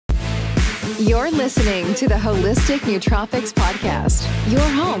You're listening to the Holistic Nootropics Podcast, your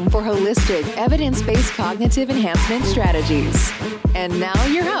home for holistic, evidence-based cognitive enhancement strategies. And now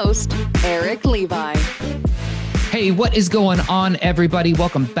your host, Eric Levi. Hey, what is going on, everybody?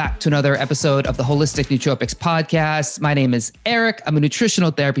 Welcome back to another episode of the Holistic Nootropics Podcast. My name is Eric. I'm a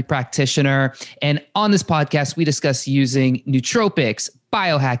nutritional therapy practitioner. And on this podcast, we discuss using nootropics,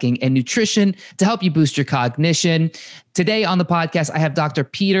 biohacking, and nutrition to help you boost your cognition. Today on the podcast, I have Dr.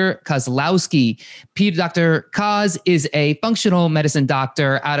 Peter Kozlowski. Dr. Koz is a functional medicine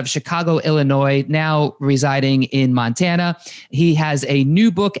doctor out of Chicago, Illinois, now residing in Montana. He has a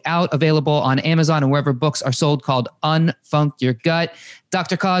new book out available on Amazon and wherever books are sold called Unfunk Your Gut.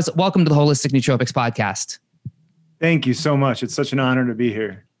 Dr. Koz, welcome to the Holistic Nootropics Podcast. Thank you so much. It's such an honor to be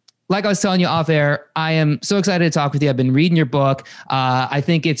here. Like I was telling you off air, I am so excited to talk with you. I've been reading your book. I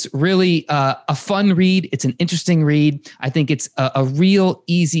think it's really a fun read. It's an interesting read. I think it's a real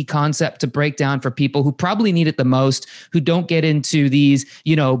easy concept to break down for people who probably need it the most, who don't get into these,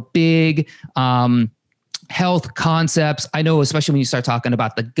 big health concepts. I know, especially when you start talking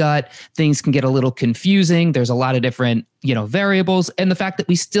about the gut, things can get a little confusing. There's a lot of different, variables. And the fact that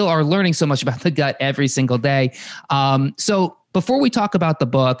we still are learning so much about the gut every single day. So before we talk about the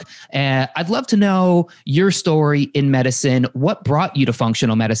book, I'd love to know your story in medicine. What brought you to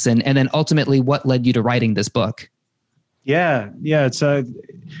functional medicine? And then ultimately, what led you to writing this book? Yeah.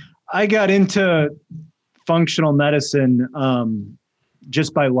 I got into functional medicine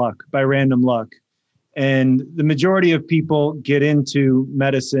just by luck, by random luck. And the majority of people get into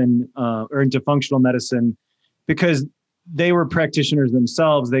medicine or into functional medicine because they were practitioners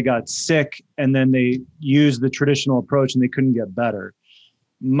themselves. They got sick and then they used the traditional approach and they couldn't get better.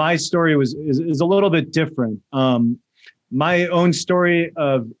 My story is a little bit different. My own story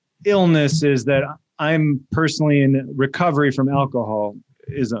of illness is that I'm personally in recovery from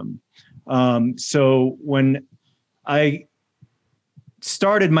alcoholism. So when I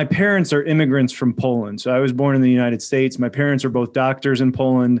started, my parents are immigrants from Poland. So I was born in the United States. My parents are both doctors in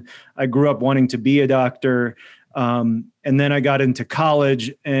Poland. I grew up wanting to be a doctor. And then I got into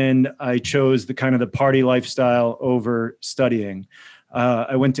college and I chose the party lifestyle over studying.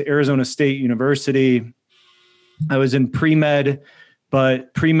 I went to Arizona State University. I was in pre-med,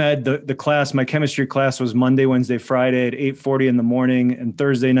 but pre-med, the class, my chemistry class was Monday, Wednesday, Friday at 8:40 in the morning. And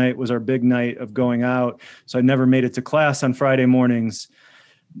Thursday night was our big night of going out. So I never made it to class on Friday mornings.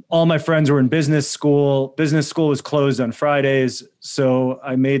 All my friends were in business school. Business school was closed on Fridays. So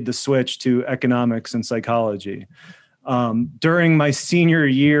I made the switch to economics and psychology. During my senior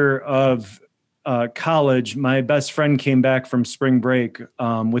year of college, my best friend came back from spring break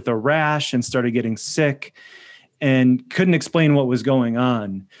with a rash and started getting sick and couldn't explain what was going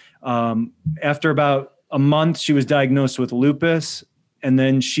on. After about a month, she was diagnosed with lupus, and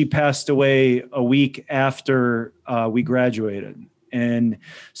then she passed away a week after we graduated. And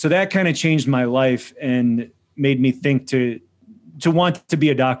so that kind of changed my life and made me think to want to be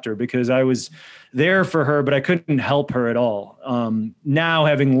a doctor, because I was there for her, but I couldn't help her at all. Now,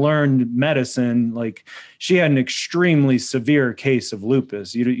 having learned medicine, she had an extremely severe case of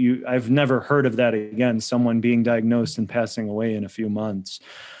lupus. I've never heard of that again, someone being diagnosed and passing away in a few months.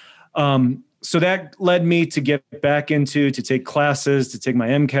 So that led me to get back to take classes, to take my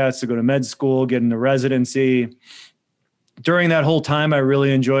MCATs, to go to med school, get into residency. During that whole time, I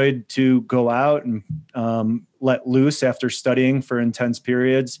really enjoyed to go out and let loose after studying for intense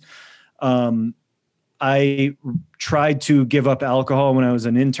periods. I tried to give up alcohol when I was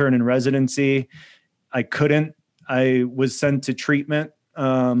an intern in residency. I couldn't. I was sent to treatment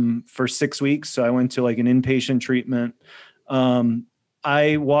for 6 weeks. So I went to an inpatient treatment.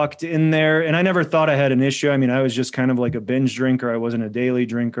 I walked in there and I never thought I had an issue. I mean, I was just kind of like a binge drinker. I wasn't a daily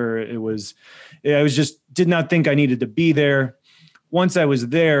drinker. I did not think I needed to be there. Once I was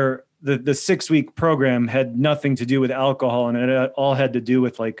there, the 6 week program had nothing to do with alcohol, and it all had to do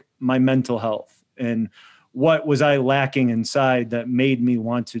with my mental health and what was I lacking inside that made me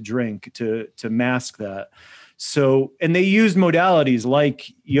want to drink to mask that. So, and they used modalities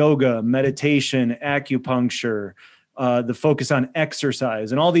like yoga, meditation, acupuncture, the focus on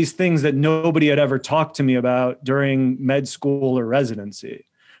exercise, and all these things that nobody had ever talked to me about during med school or residency,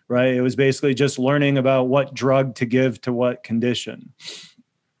 right? It was basically just learning about what drug to give to what condition.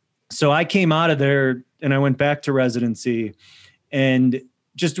 So I came out of there and I went back to residency, and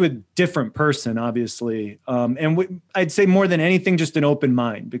just with different person, obviously. I'd say more than anything, just an open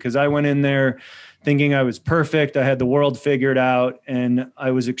mind, because I went in there thinking I was perfect. I had the world figured out, and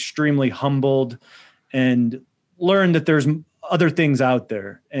I was extremely humbled and learned that there's other things out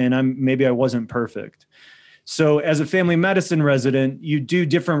there, and maybe I wasn't perfect. So as a family medicine resident, you do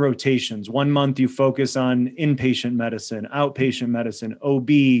different rotations. 1 month you focus on inpatient medicine, outpatient medicine, OB,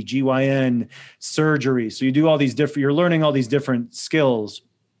 GYN, surgery. So you do all these different, you're learning all these different skills,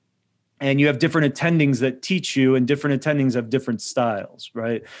 and you have different attendings that teach you, and different attendings have different styles,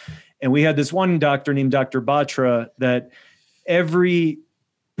 right? And we had this one doctor named Dr. Batra that every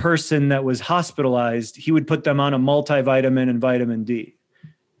person that was hospitalized, he would put them on a multivitamin and vitamin D.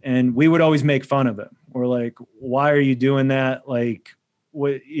 And we would always make fun of him. We're like, why are you doing that? Like,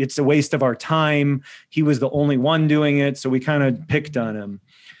 it's a waste of our time. He was the only one doing it. So we kind of picked on him.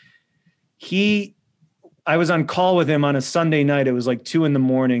 I was on call with him on a Sunday night. It was like 2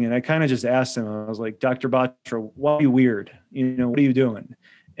 a.m. and I kind of just asked him, I was like, Dr. Batra, why are you weird? What are you doing?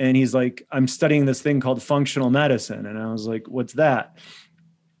 And he's like, I'm studying this thing called functional medicine. And I was like, what's that?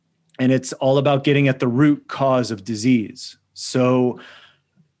 And it's all about getting at the root cause of disease. So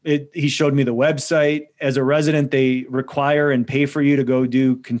he showed me the website. As a resident, they require and pay for you to go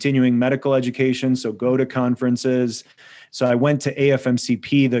do continuing medical education. So go to conferences. So I went to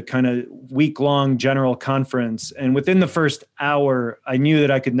AFMCP, the kind of week-long general conference. And within the first hour, I knew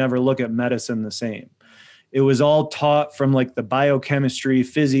that I could never look at medicine the same. It was all taught from like the biochemistry,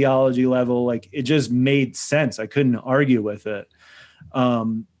 physiology level. Like it just made sense. I couldn't argue with it.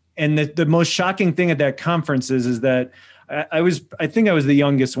 And the most shocking thing at that conference is that I think I was the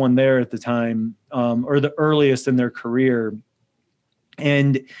youngest one there at the time, or the earliest in their career.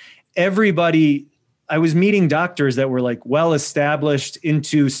 And I was meeting doctors that were like well-established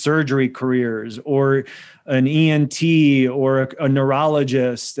into surgery careers, or an ENT, or a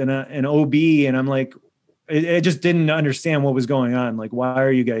neurologist, and an OB. And I'm like, I just didn't understand what was going on. Like, why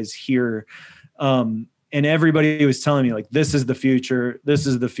are you guys here? And everybody was telling me like, this is the future. This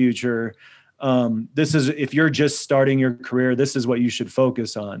is the future. If you're just starting your career, this is what you should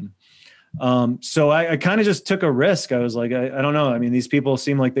focus on. So I kind of just took a risk. I was like, I don't know. I mean, these people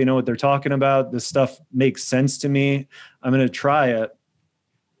seem like they know what they're talking about. This stuff makes sense to me. I'm going to try it.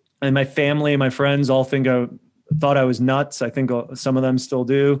 And my family and my friends all thought I was nuts. I think some of them still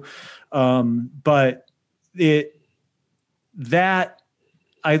do. But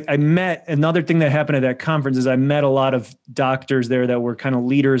I met, another thing that happened at that conference is I met a lot of doctors there that were kind of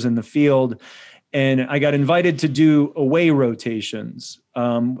leaders in the field. And I got invited to do away rotations.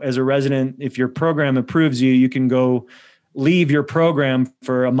 As a resident, if your program approves you, you can go leave your program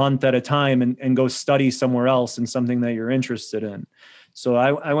for a month at a time and go study somewhere else in something that you're interested in. So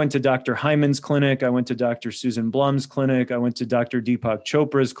I went to Dr. Hyman's clinic. I went to Dr. Susan Blum's clinic. I went to Dr. Deepak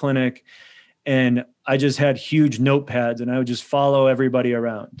Chopra's clinic. And I just had huge notepads, and I would just follow everybody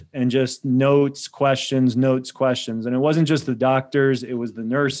around and just notes, questions. And it wasn't just the doctors, it was the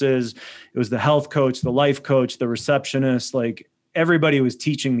nurses, it was the health coach, the life coach, the receptionist, like everybody was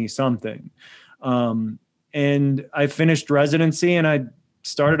teaching me something. And I finished residency and I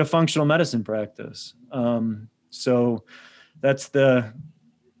started a functional medicine practice. So that's the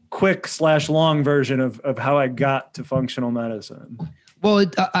quick/long version of how I got to functional medicine. Well,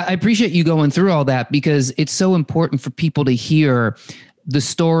 I appreciate you going through all that, because it's so important for people to hear the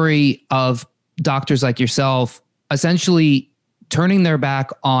story of doctors like yourself, essentially turning their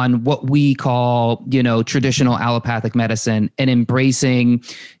back on what we call, traditional allopathic medicine and embracing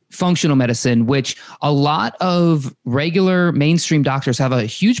functional medicine, which a lot of regular mainstream doctors have a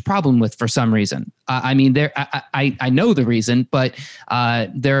huge problem with for some reason. I know the reason, but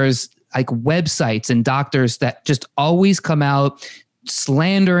there's like websites and doctors that just always come out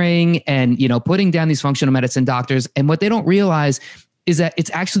slandering and, putting down these functional medicine doctors. And what they don't realize is that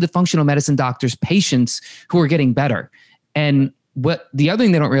it's actually the functional medicine doctors' patients who are getting better. And what the other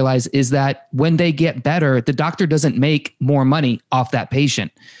thing they don't realize is that when they get better, the doctor doesn't make more money off that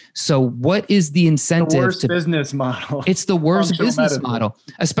patient. So what is the incentive? The worst business model. It's the worst business model,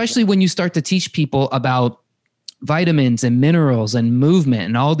 especially when you start to teach people about vitamins and minerals and movement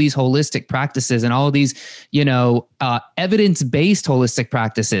and all these holistic practices and all these, evidence-based holistic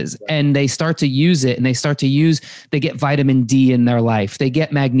practices. And they start to use it, and they get vitamin D in their life. They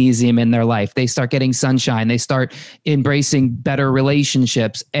get magnesium in their life. They start getting sunshine. They start embracing better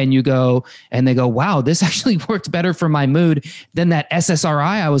relationships. And they go, wow, this actually worked better for my mood than that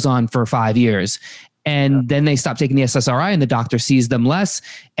SSRI I was on for 5 years. And then they stop taking the SSRI and the doctor sees them less.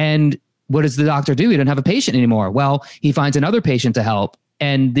 And what does the doctor do? He doesn't have a patient anymore. Well, he finds another patient to help.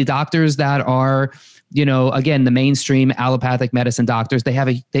 And the doctors that are, again, the mainstream allopathic medicine doctors, they have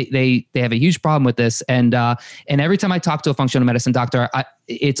a huge problem with this. And every time I talk to a functional medicine doctor,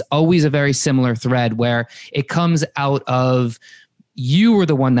 it's always a very similar thread where it comes out of, you were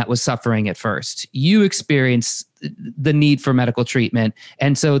the one that was suffering at first. You experienced the need for medical treatment.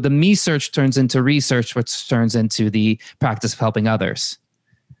 And so the me search turns into research, which turns into the practice of helping others.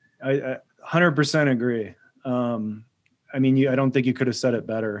 I 100% agree. I don't think you could have said it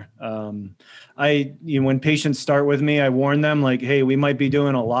better. When patients start with me, I warn them like, hey, we might be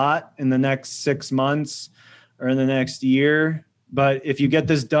doing a lot in the next 6 months or in the next year. But if you get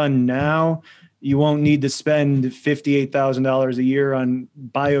this done now, you won't need to spend $58,000 a year on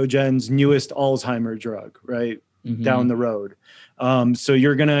Biogen's newest Alzheimer drug, right? Mm-hmm. Down the road. So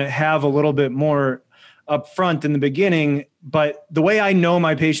you're going to have a little bit more upfront in the beginning. But the way I know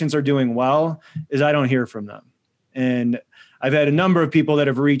my patients are doing well is I don't hear from them. And I've had a number of people that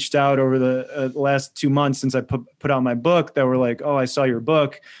have reached out over the last 2 months since I put out my book that were like, oh, I saw your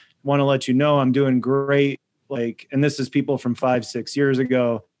book. Want to let you know I'm doing great. And this is people from 5-6 years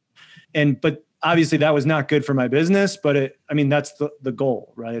ago. But obviously that was not good for my business, but that's the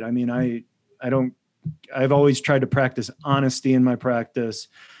goal, right? I've always tried to practice honesty in my practice,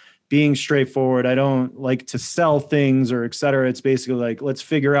 being straightforward. I don't like to sell things or et cetera. It's basically like, let's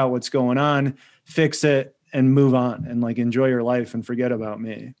figure out what's going on, fix it, and move on and enjoy your life and forget about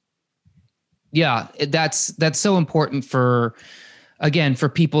me. Yeah, that's so important for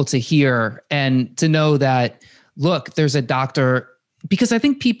people to hear and to know that, look, there's a doctor, because I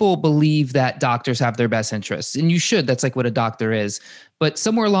think people believe that doctors have their best interests, and you should. That's what a doctor is. But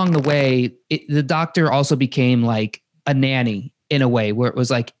somewhere along the way, the doctor also became like a nanny in a way, where it was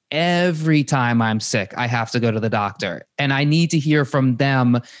like, every time I'm sick, I have to go to the doctor, and I need to hear from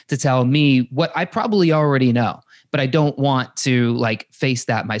them to tell me what I probably already know, but I don't want to face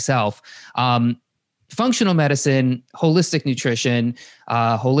that myself. Functional medicine, holistic nutrition,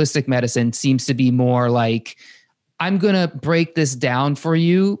 holistic medicine seems to be more like, I'm going to break this down for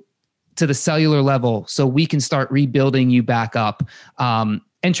you to the cellular level so we can start rebuilding you back up, and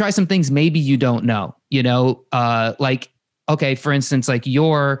try some things maybe you don't know, okay, for instance,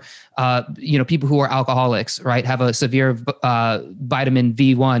 your, people who are alcoholics, right, have a severe vitamin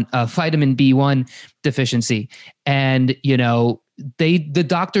B1 deficiency. And, the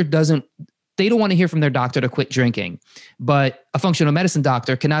doctor they don't want to hear from their doctor to quit drinking, but a functional medicine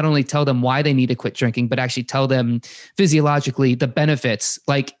doctor can not only tell them why they need to quit drinking, but actually tell them physiologically the benefits.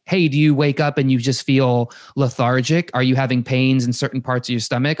 Like, hey, do you wake up and you just feel lethargic? Are you having pains in certain parts of your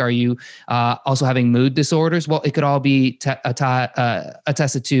stomach? Are you also having mood disorders? Well, it could all be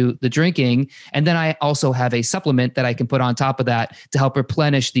attested to the drinking. And then I also have a supplement that I can put on top of that to help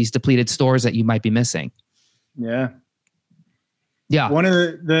replenish these depleted stores that you might be missing. Yeah. Yeah. One of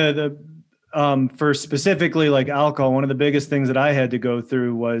the for specifically alcohol, one of the biggest things that I had to go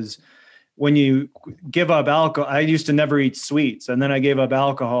through was when you give up alcohol. I used to never eat sweets, and then I gave up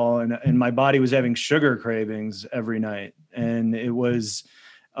alcohol, and my body was having sugar cravings every night. And it was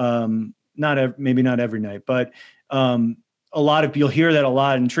maybe not every night, but you'll hear that a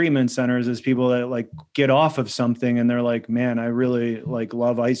lot in treatment centers is people that get off of something and they're like, man, I really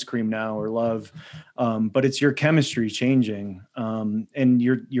love ice cream now, or love, but it's your chemistry changing. And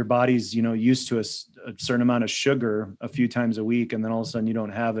your body's, used to a certain amount of sugar a few times a week. And then all of a sudden you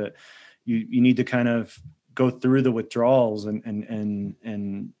don't have it. You need to kind of go through the withdrawals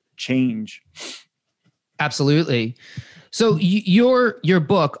and change. Absolutely. So your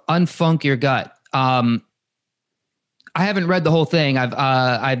book, Unfunk Your Gut, I haven't read the whole thing.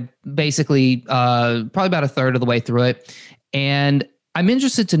 I've basically probably about a third of the way through it. And I'm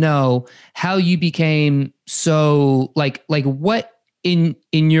interested to know how you became so what in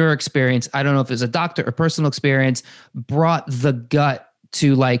your experience, I don't know if it's a doctor or personal experience, brought the gut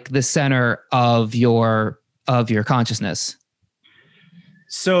to the center of your consciousness.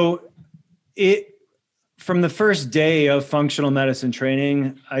 So from the first day of functional medicine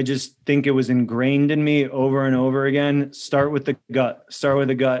training, I just think it was ingrained in me over and over again. Start with the gut.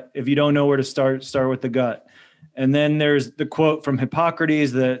 If you don't know where to start with the gut. And then there's the quote from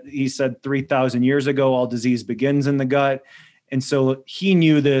Hippocrates that he said 3,000 years ago, all disease begins in the gut. And so he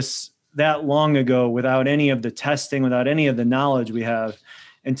knew this that long ago without any of the testing, without any of the knowledge we have.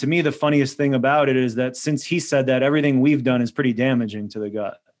 And to me, the funniest thing about it is that since he said that, everything we've done is pretty damaging to the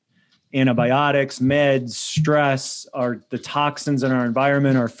gut. Antibiotics, meds, stress, the toxins in our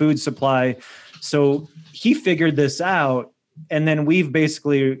environment, our food supply. So he figured this out, and then we've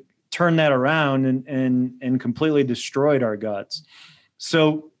basically turned that around and completely destroyed our guts.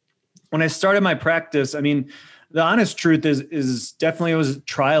 So when I started my practice, the honest truth is definitely it was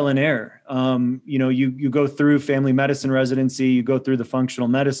trial and error. You go through family medicine residency, you go through the functional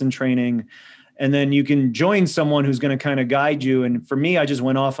medicine training, and then you can join someone who's going to kind of guide you. And for me, I just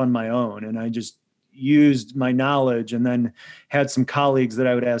went off on my own, and I just, used my knowledge and then had some colleagues that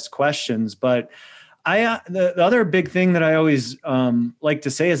I would ask questions. But the other big thing that I always like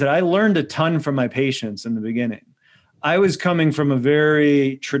to say is that I learned a ton from my patients in the beginning. I was coming from a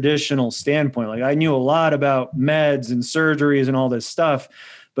very traditional standpoint. Like I knew a lot about meds and surgeries and all this stuff.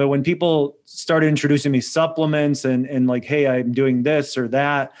 But when people started introducing me supplements and like, hey, I'm doing this or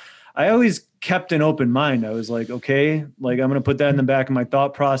that, I always kept an open mind. I was like, okay, like I'm going to put that in the back of my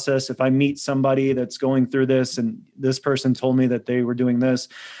thought process. If I meet somebody that's going through this and this person told me that they were doing this.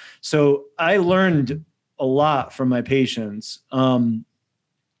 So I learned a lot from my patients.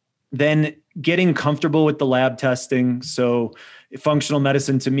 Then getting comfortable with the lab testing. So functional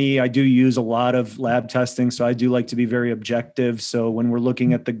medicine, to me, I do use a lot of lab testing. So I do like to be very objective. So when we're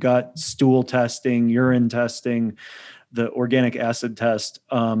looking at the gut, stool testing, urine testing, the organic acid test,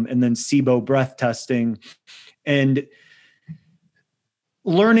 and then SIBO breath testing, and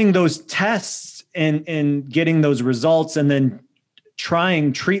learning those tests and getting those results, and then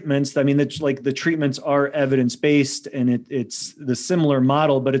trying treatments. I mean, the treatments are evidence-based and it's the similar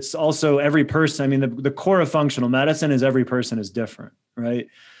model, but it's also every person. I mean, the core of functional medicine is every person is different, right?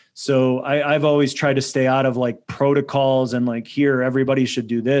 So I've always tried to stay out of like protocols and like, here, everybody should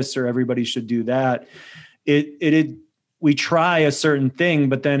do this or everybody should do that. We try a certain thing,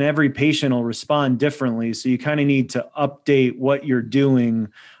 but then every patient will respond differently. So you kind of need to update what you're doing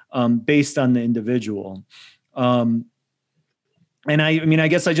based on the individual. And I mean, I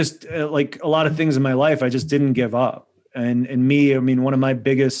guess I just like a lot of things in my life, I just didn't give up. And me, I mean, one of my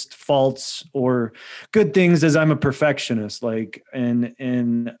biggest faults or good things is I'm a perfectionist, like,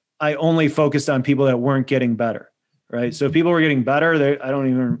 and I only focused on people that weren't getting better. Right. So if people were getting better, I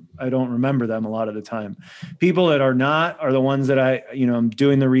don't remember them a lot of the time. People that are not are the ones that I'm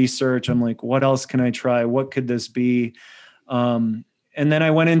doing the research. I'm like, what else can I try? What could this be? And then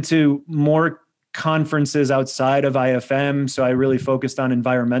I went into more conferences outside of IFM. So I really focused on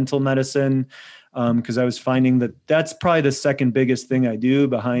environmental medicine because I was finding that that's probably the second biggest thing I do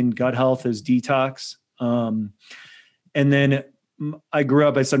behind gut health is detox. And then I grew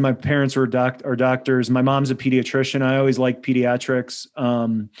up, I said my parents are doctors. My mom's a pediatrician. I always liked pediatrics.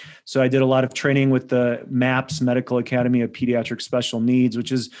 So I did a lot of training with the MAPS, Medical Academy of Pediatric Special Needs,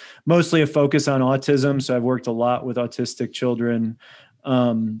 which is mostly a focus on autism. So I've worked a lot with autistic children.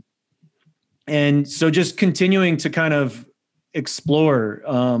 And so just continuing to kind of explore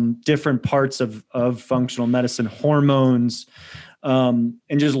different parts of functional medicine, hormones, and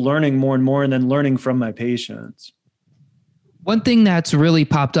just learning more and more, and then learning from my patients. One thing that's really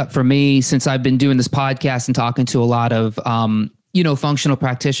popped up for me since I've been doing this podcast and talking to a lot of, functional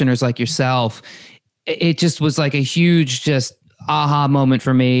practitioners like yourself, it just was like a huge just aha moment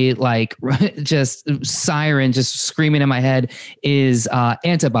for me, like just siren just screaming in my head is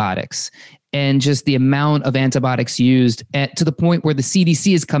antibiotics. And just the amount of antibiotics used to the point where the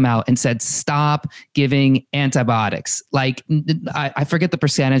CDC has come out and said, stop giving antibiotics. Like, I forget the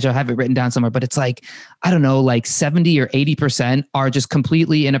percentage, I have it written down somewhere, but it's like, I don't know, like 70 or 80% are just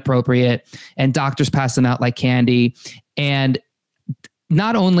completely inappropriate and doctors pass them out like candy. And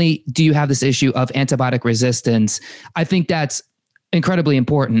not only do you have this issue of antibiotic resistance, I think that's incredibly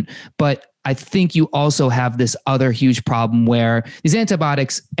important, but I think you also have this other huge problem where these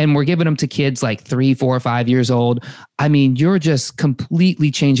antibiotics, and we're giving them to kids like 3, 4, 5 years old. I mean, you're just completely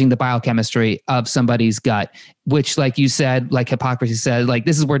changing the biochemistry of somebody's gut, which, like you said, like Hippocrates said, like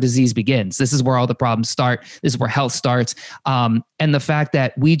this is where disease begins. This is where all the problems start. This is where health starts. And the fact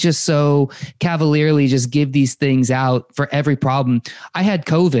that we just so cavalierly just give these things out for every problem. I had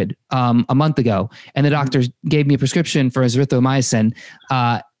COVID a month ago, and the doctor gave me a prescription for azithromycin.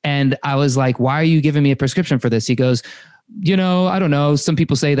 And I was like, why are you giving me a prescription for this? He goes, I don't know. Some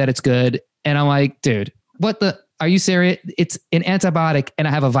people say that it's good. And I'm like, dude, are you serious? It's an antibiotic and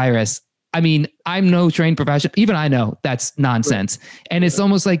I have a virus. I mean, I'm no trained professional. Even I know that's nonsense. And it's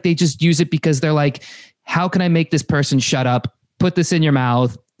almost like they just use it because they're like, how can I make this person shut up? Put this in your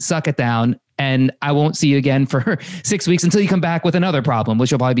mouth, suck it down. And I won't see you again for 6 weeks until you come back with another problem,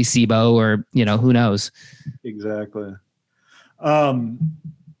 which will probably be SIBO or, who knows. Exactly.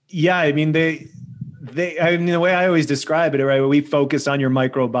 Yeah, I mean, the way I always describe it, right? We focus on your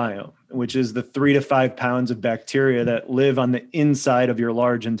microbiome, which is the 3 to 5 pounds of bacteria that live on the inside of your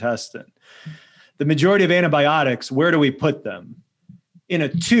large intestine. The majority of antibiotics, where do we put them? In a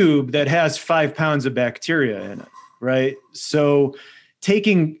tube that has 5 pounds of bacteria in it, right? So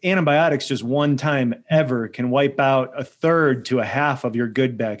taking antibiotics just one time ever can wipe out 1/3 to 1/2 of your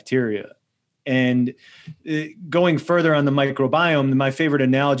good bacteria. And going further on the microbiome, my favorite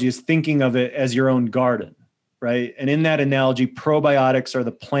analogy is thinking of it as your own garden, right? And in that analogy, probiotics are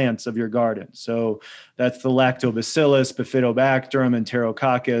the plants of your garden. So that's the lactobacillus, bifidobacterium,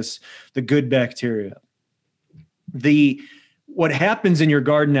 enterococcus, the good bacteria. What happens in your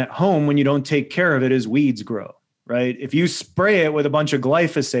garden at home when you don't take care of it is weeds grow, right? If you spray it with a bunch of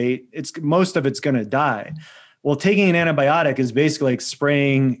glyphosate, most of it's going to die. Well, taking an antibiotic is basically like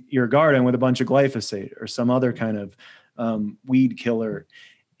spraying your garden with a bunch of glyphosate or some other kind of weed killer.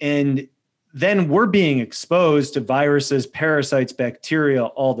 And then we're being exposed to viruses, parasites, bacteria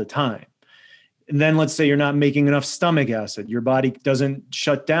all the time. And then let's say you're not making enough stomach acid. Your body doesn't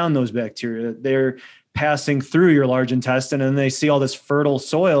shut down those bacteria. They're passing through your large intestine, and they see all this fertile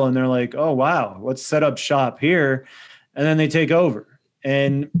soil and they're like, oh, wow, let's set up shop here. And then they take over.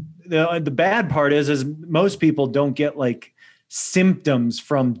 And the bad part is most people don't get like symptoms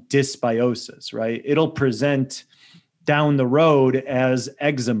from dysbiosis, right? It'll present down the road as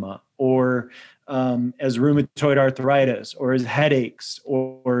eczema or as rheumatoid arthritis or as headaches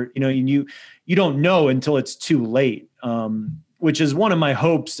or you don't know until it's too late, which is one of my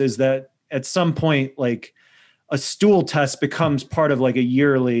hopes, is that at some point, like a stool test becomes part of like a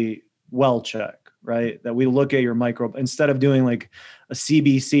yearly well check, right? That we look at your microbe instead of doing like a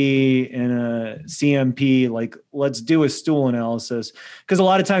CBC and a CMP, like let's do a stool analysis. Because a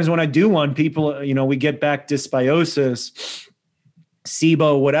lot of times when I do one, people, we get back dysbiosis,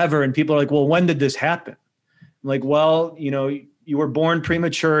 SIBO, whatever. And people are like, well, when did this happen? I'm like, well, you were born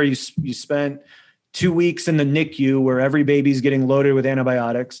premature. You spent 2 weeks in the NICU where every baby's getting loaded with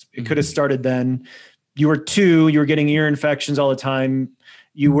antibiotics. It could have started then. You were 2, you were getting ear infections all the time.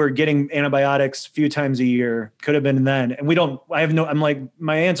 You were getting antibiotics a few times a year. Could have been then. And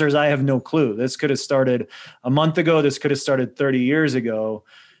my answer is I have no clue. This could have started a month ago. This could have started 30 years ago.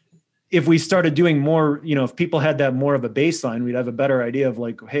 If we started doing more, if people had that more of a baseline, we'd have a better idea of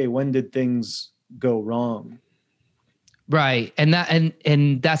like, hey, when did things go wrong? Right. And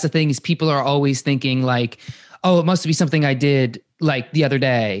that's the thing, is people are always thinking like, oh, it must be something I did like the other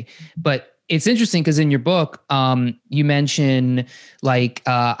day. But it's interesting because in your book, you mention like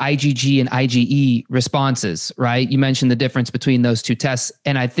IgG and IgE responses, right? You mentioned the difference between those two tests.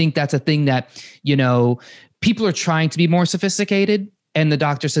 And I think that's a thing that, people are trying to be more sophisticated. And the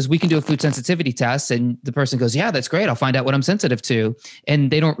doctor says, we can do a food sensitivity test. And the person goes, yeah, that's great. I'll find out what I'm sensitive to.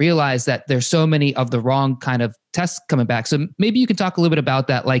 And they don't realize that there's so many of the wrong kind of tests coming back. So maybe you can talk a little bit about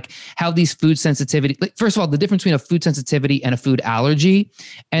that, like how these food sensitivity, like first of all, the difference between a food sensitivity and a food allergy,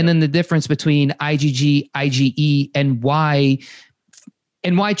 and then the difference between IgG, IgE, and why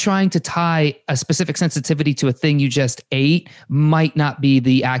trying to tie a specific sensitivity to a thing you just ate might not be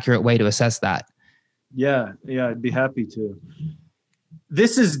the accurate way to assess that. Yeah, I'd be happy to.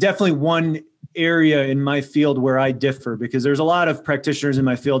 This is definitely one area in my field where I differ, because there's a lot of practitioners in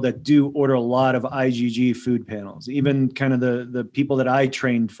my field that do order a lot of IgG food panels. Even kind of the people that I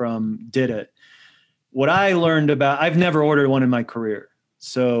trained from did it. What I learned I've never ordered one in my career.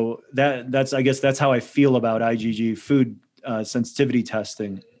 So I guess that's how I feel about IgG food sensitivity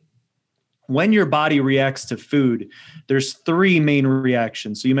testing. When your body reacts to food, there's 3 main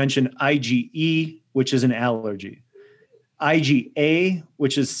reactions. So you mentioned IgE, which is an allergy. IgA,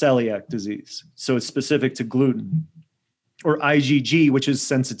 which is celiac disease. So it's specific to gluten. Or IgG, which is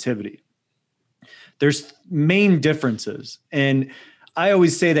sensitivity. There's main differences. And I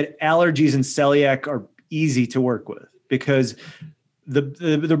always say that allergies and celiac are easy to work with, because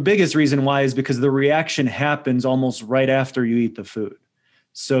the biggest reason why is because the reaction happens almost right after you eat the food.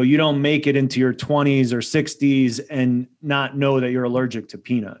 So you don't make it into your 20s or 60s and not know that you're allergic to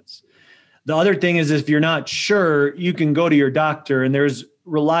peanuts. The other thing is, if you're not sure, you can go to your doctor, and there's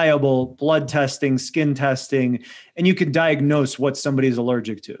reliable blood testing, skin testing, and you can diagnose what somebody's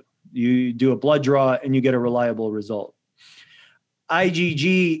allergic to. You do a blood draw and you get a reliable result.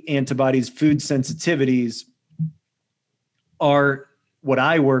 IgG antibodies, food sensitivities, are what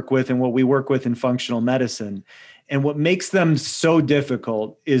I work with and what we work with in functional medicine. And what makes them so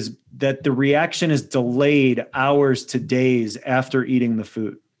difficult is that the reaction is delayed hours to days after eating the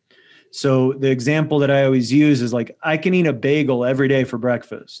food. So the example that I always use is like, I can eat a bagel every day for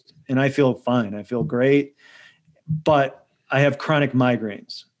breakfast and I feel fine. I feel great, but I have chronic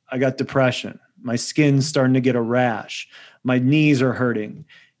migraines. I got depression. My skin's starting to get a rash. My knees are hurting.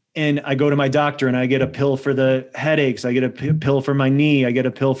 And I go to my doctor and I get a pill for the headaches. I get a pill for my knee. I get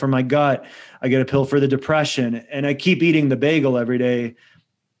a pill for my gut. I get a pill for the depression. And I keep eating the bagel every day.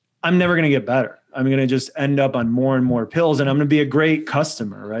 I'm never going to get better. I'm going to just end up on more and more pills, and I'm going to be a great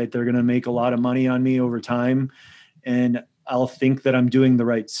customer, right? They're going to make a lot of money on me over time, and I'll think that I'm doing the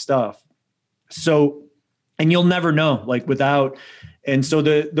right stuff. So, and you'll never know, like without And so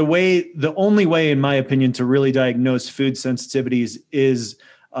the only way, in my opinion, to really diagnose food sensitivities is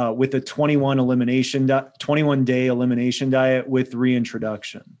with a 21-day elimination diet with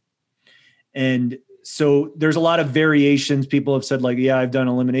reintroduction. And so there's a lot of variations. People have said like, yeah, I've done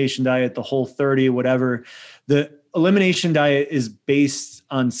elimination diet, the Whole30, whatever. The elimination diet is based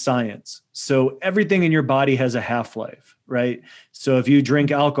on science. So everything in your body has a half-life, right? So if you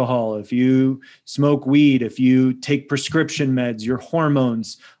drink alcohol, if you smoke weed, if you take prescription meds, your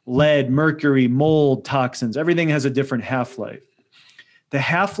hormones, lead, mercury, mold, toxins, everything has a different half-life. The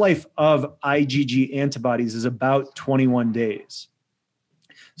half-life of IgG antibodies is about 21 days.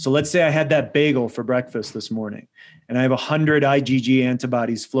 So let's say I had that bagel for breakfast this morning and I have 100 IgG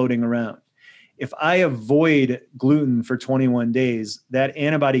antibodies floating around. If I avoid gluten for 21 days, that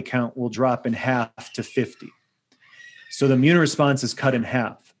antibody count will drop in half to 50. So the immune response is cut in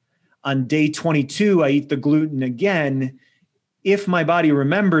half. On day 22, I eat the gluten again. If my body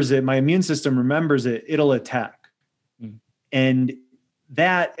remembers it, my immune system remembers it, it'll attack. And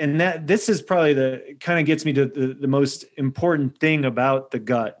this is probably kind of gets me to the most important thing about the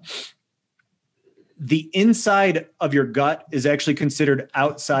gut. The inside of your gut is actually considered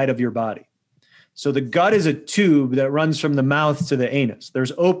outside of your body. So the gut is a tube that runs from the mouth to the anus.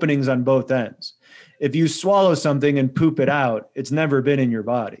 There's openings on both ends. If you swallow something and poop it out, it's never been in your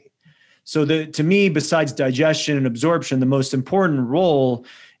body. So to me, besides digestion and absorption, the most important role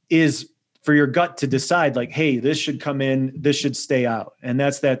is for your gut to decide like, hey, this should come in, this should stay out. And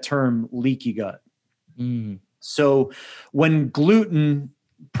that's that term leaky gut. So when gluten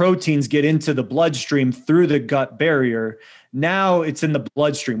proteins get into the bloodstream through the gut barrier, now it's in the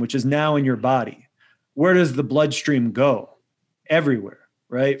bloodstream, which is now in your body. Where does the bloodstream go? Everywhere,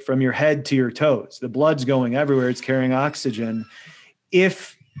 right? From your head to your toes. The blood's going everywhere. It's carrying oxygen.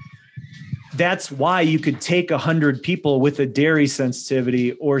 That's why you could take 100 people with a dairy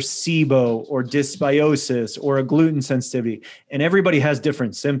sensitivity or SIBO or dysbiosis or a gluten sensitivity, and everybody has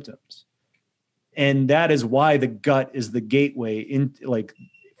different symptoms. And that is why the gut is the gateway in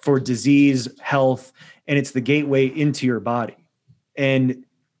for disease, health, and it's the gateway into your body. And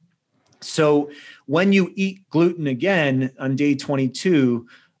so when you eat gluten again on day 22,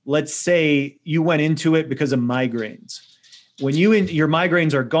 let's say you went into it because of migraines. When your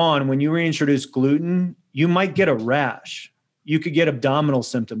migraines are gone, when you reintroduce gluten, you might get a rash. You could get abdominal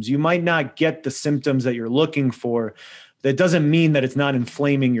symptoms. You might not get the symptoms that you're looking for. That doesn't mean that it's not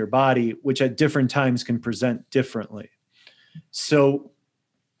inflaming your body, which at different times can present differently. So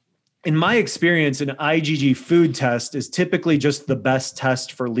in my experience, an IgG food test is typically just the best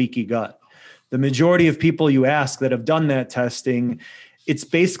test for leaky gut. The majority of people you ask that have done that testing, it's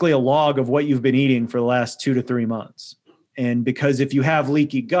basically a log of what you've been eating for the last 2 to 3 months. And because if you have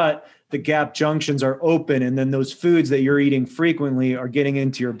leaky gut, the gap junctions are open, and then those foods that you're eating frequently are getting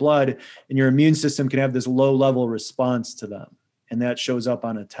into your blood, and your immune system can have this low level response to them. And that shows up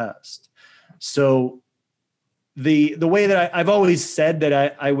on a test. So the way that I've always said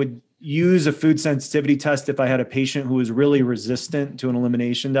that I would use a food sensitivity test if I had a patient who was really resistant to an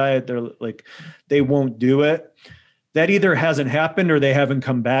elimination diet, they won't do it. That either hasn't happened or they haven't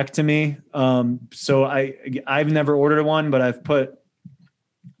come back to me. So I've never ordered one, but I've put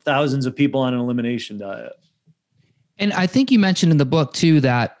thousands of people on an elimination diet. And I think you mentioned in the book too,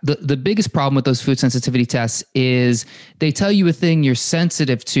 that the biggest problem with those food sensitivity tests is they tell you a thing you're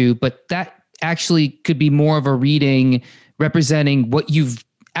sensitive to, but that actually could be more of a reading representing what you've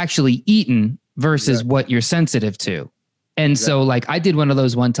actually eaten versus what you're sensitive to. And so I did one of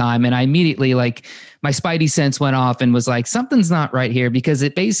those one time and I immediately my spidey sense went off and was like, something's not right here, because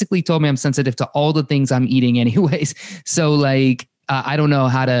it basically told me I'm sensitive to all the things I'm eating anyways. So I don't know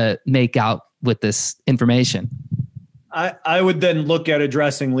how to make out with this information. I would then look at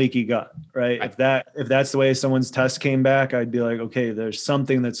addressing leaky gut, right? If that's the way someone's test came back, I'd be like, okay, there's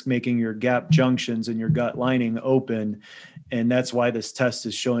something that's making your gap junctions in your gut lining open. And that's why this test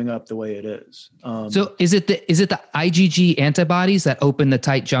is showing up the way it is. So is it the IgG antibodies that open the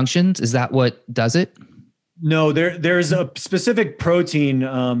tight junctions? Is that what does it? No, there's a specific protein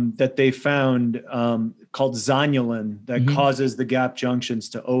that they found called zonulin that causes the gap junctions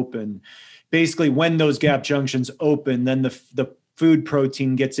to open. Basically, when those gap junctions open, then the food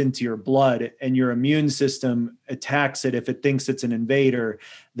protein gets into your blood and your immune system attacks it. If it thinks it's an invader,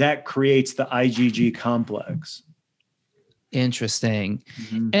 that creates the IgG complex. Interesting.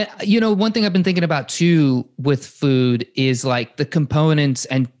 And, one thing I've been thinking about too with food is the components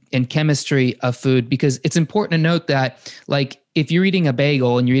and chemistry of food, because it's important to note that if you're eating a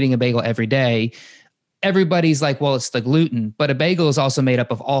bagel and you're eating a bagel every day, everybody's like, well, it's the gluten, but a bagel is also made up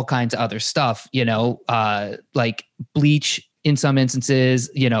of all kinds of other stuff, like bleach in some instances,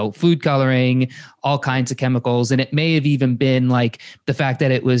 food coloring, all kinds of chemicals. And it may have even been like the fact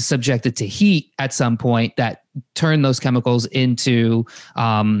that it was subjected to heat at some point that turned those chemicals into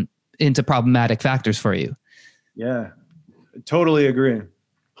problematic factors for you. Yeah, totally agree.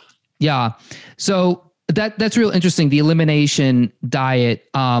 Yeah. So that's real interesting. The elimination diet.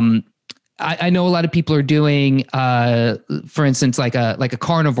 I know a lot of people are doing, for instance, like a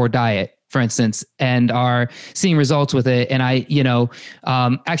carnivore diet, for instance, and are seeing results with it. And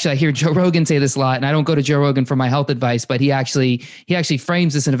actually I hear Joe Rogan say this a lot, and I don't go to Joe Rogan for my health advice, but he actually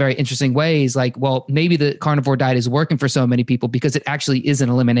frames this in a very interesting way. He's like, well, maybe the carnivore diet is working for so many people because it actually is an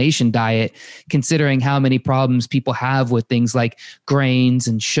elimination diet, considering how many problems people have with things like grains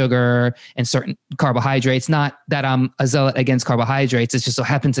and sugar and certain carbohydrates. Not that I'm a zealot against carbohydrates. It just so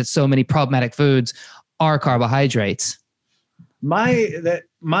happens that so many problematic foods are carbohydrates.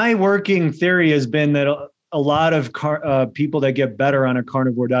 My working theory has been that a lot of people that get better on a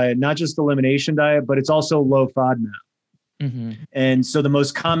carnivore diet, not just elimination diet, but it's also low FODMAP. Mm-hmm. And so the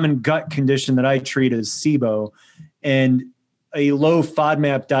most common gut condition that I treat is SIBO, and a low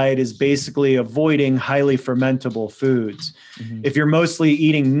FODMAP diet is basically avoiding highly fermentable foods. Mm-hmm. If you're mostly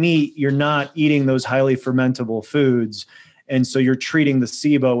eating meat, you're not eating those highly fermentable foods. And so you're treating the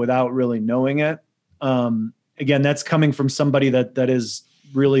SIBO without really knowing it. Again, that's coming from somebody that is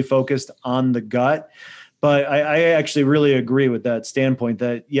really focused on the gut. But I actually really agree with that standpoint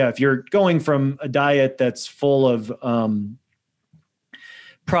that, yeah, if you're going from a diet that's full of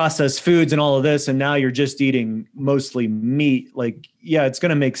processed foods and all of this, and now you're just eating mostly meat, like, yeah, it's going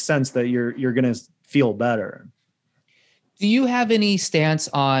to make sense that you're going to feel better. Do you have any stance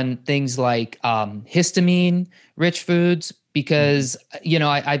on things like histamine rich foods? Because,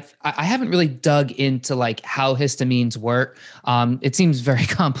 I haven't really dug into like how histamines work. It seems very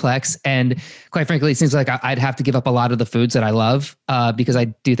complex, and quite frankly, it seems like I'd have to give up a lot of the foods that I love because I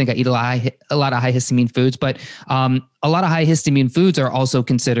do think I eat a lot of high histamine foods, but a lot of high histamine foods are also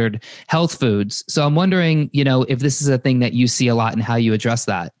considered health foods. So I'm wondering, if this is a thing that you see a lot and how you address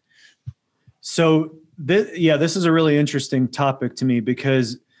that. So this is a really interesting topic to me,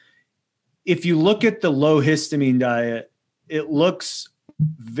 because if you look at the low histamine diet, it looks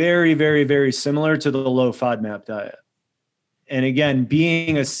very, very, very similar to the low FODMAP diet. And again,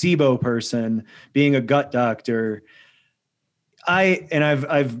 being a SIBO person, being a gut doctor,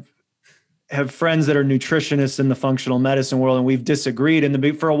 I've have friends that are nutritionists in the functional medicine world, and we've disagreed.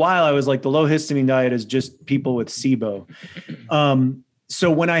 And for a while, I was like, the low histamine diet is just people with SIBO.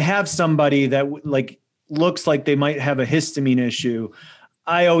 So when I have somebody that like looks like they might have a histamine issue,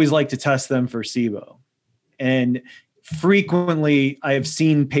 I always like to test them for SIBO. And frequently, I have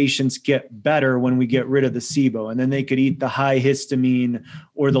seen patients get better when we get rid of the SIBO, and then they could eat the high histamine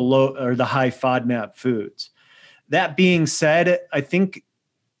or the low or the high FODMAP foods. That being said, I think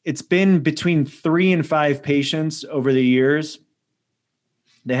it's been between 3 and 5 patients over the years.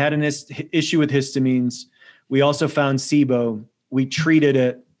 They had an issue with histamines. We also found SIBO. We treated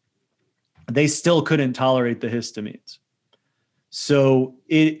it. They still couldn't tolerate the histamines. So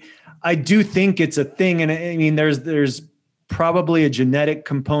I do think it's a thing. And I mean, there's probably a genetic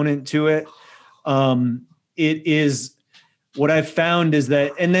component to it. It is what I've found is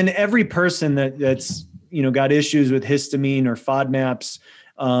that, and then every person that's, got issues with histamine or FODMAPs,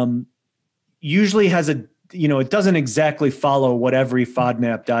 usually has it doesn't exactly follow what every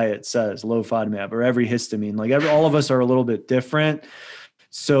FODMAP diet says, low FODMAP or every histamine, all of us are a little bit different.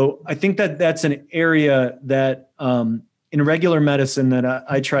 So I think that's an area that, in regular medicine that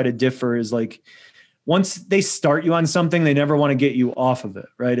I try to differ is like, once they start you on something, they never want to get you off of it,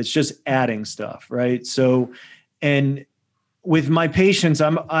 right? It's just adding stuff, right? So, and with my patients,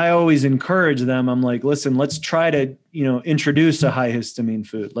 I always encourage them. I'm like, listen, let's try to, introduce a high histamine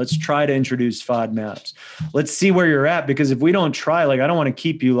food. Let's try to introduce FODMAPs. Let's see where you're at, because if we don't try, I don't want to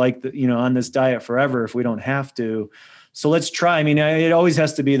keep you on this diet forever if we don't have to. So let's try. I mean, it always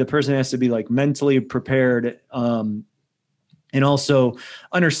has to be, the person has to be mentally prepared, and also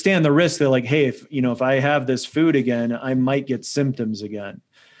understand the risk that hey, if I have this food again, I might get symptoms again.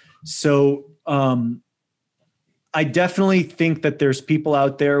 So I definitely think that there's people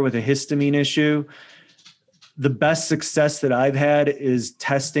out there with a histamine issue. The best success that I've had is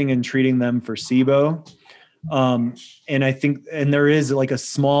testing and treating them for SIBO. And I think, and there is a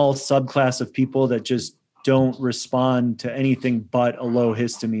small subclass of people that just don't respond to anything but a low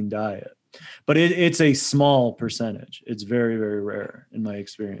histamine diet. But it's a small percentage. It's very, very rare in my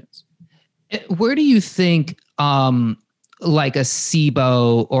experience. Where do you think like a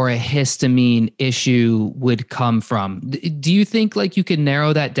SIBO or a histamine issue would come from? Do you think like you can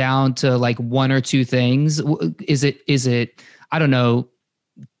narrow that down to like one or two things? Is it, I don't know,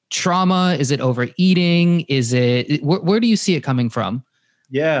 trauma? Is it overeating? Is it, where do you see it coming from?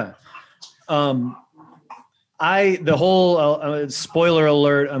 Yeah. The whole spoiler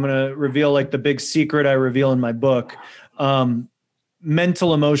alert, I'm going to reveal like the big secret I reveal in my book.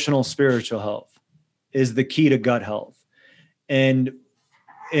 Mental, emotional, spiritual health is the key to gut health. And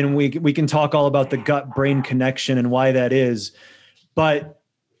we can talk all about the gut brain connection and why that is. But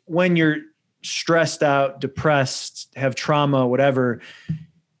when you're stressed out, depressed, have trauma, whatever,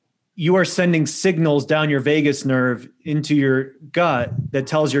 you are sending signals down your vagus nerve into your gut that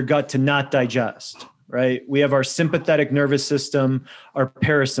tells your gut to not digest, right? We have our sympathetic nervous system, our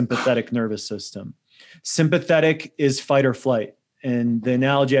parasympathetic nervous system. Sympathetic is fight or flight. And the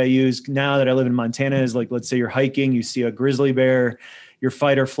analogy I use now that I live in Montana is like, let's say you're hiking, you see a grizzly bear, your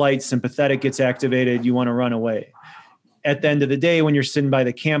fight or flight sympathetic gets activated, you want to run away. At the end of the day, when you're sitting by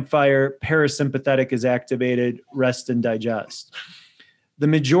the campfire, parasympathetic is activated, rest and digest. The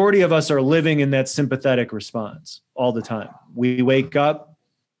majority of us are living in that sympathetic response all the time. We wake up,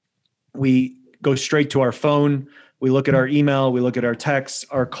 we go straight to our phone, we look at our email, we look at our texts,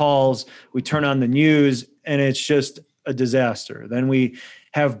 our calls, we turn on the news, and it's just a disaster. Then we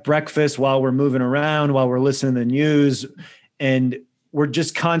have breakfast while we're moving around, while we're listening to the news, and we're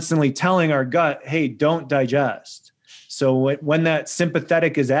just constantly telling our gut, hey, don't digest. So when that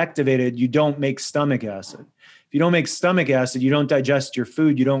sympathetic is activated, you don't make stomach acid. If you don't make stomach acid, you don't digest your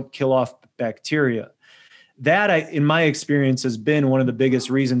food, you don't kill off bacteria. That, in my experience, has been one of the biggest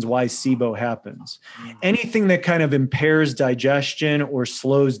reasons why SIBO happens. Anything that kind of impairs digestion or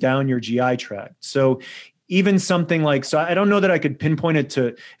slows down your GI tract. So even something like, so I don't know that I could pinpoint it to,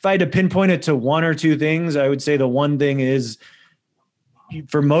 if I had to pinpoint it to one or two things, I would say the one thing is,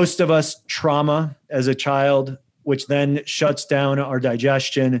 for most of us, trauma as a child, which then shuts down our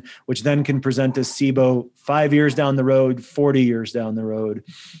digestion, which then can present as SIBO 5 years down the road, 40 years down the road.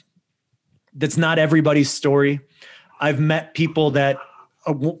 That's not everybody's story. I've met people that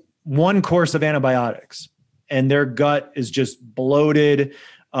one course of antibiotics and their gut is just bloated,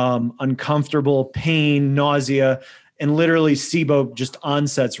 uncomfortable, pain, nausea, and literally SIBO just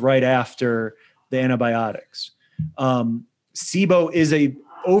onsets right after the antibiotics. SIBO is a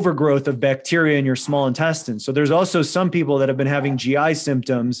overgrowth of bacteria in your small intestine. So there's also some people that have been having GI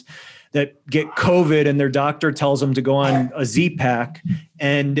symptoms that get COVID and their doctor tells them to go on a Z-Pack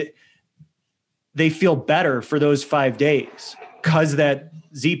and they feel better for those 5 days because that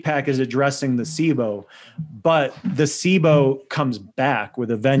Z-Pack is addressing the SIBO, but the SIBO comes back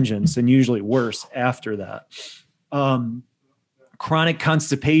with a vengeance and usually worse after that. Chronic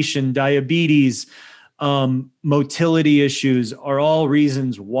constipation, diabetes, motility issues are all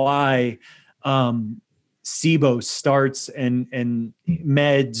reasons why SIBO starts and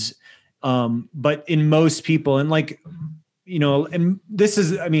meds. But in most people, and like, you know, and this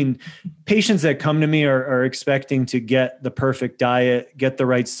is, I mean, patients that come to me are expecting to get the perfect diet, get the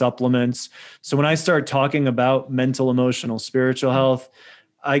right supplements. So when I start talking about mental, emotional, spiritual health,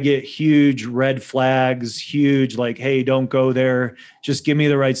 I get huge red flags, huge like, hey, don't go there. Just give me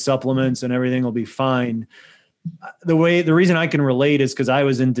the right supplements and everything will be fine. The reason I can relate is because I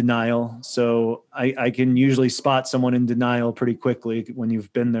was in denial. So I can usually spot someone in denial pretty quickly when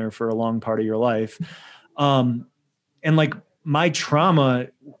you've been there for a long part of your life. And like my trauma,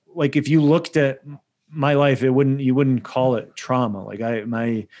 like if you looked at my life, you wouldn't call it trauma. Like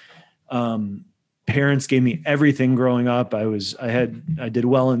my parents gave me everything growing up. I did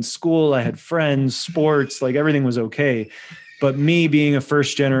well in school. I had friends, sports, like everything was okay. But me being a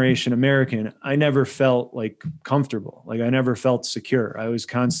first generation American, I never felt like comfortable. Like I never felt secure. I was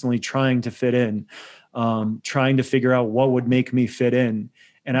constantly trying to fit in, trying to figure out what would make me fit in.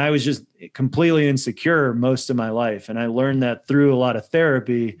 And I was just completely insecure most of my life. And I learned that through a lot of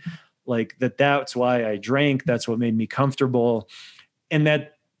therapy, like that's why I drank. That's what made me comfortable. And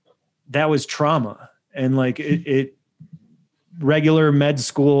that was trauma. And like it regular med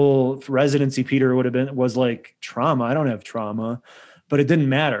school residency, Peter was like trauma. I don't have trauma, but it didn't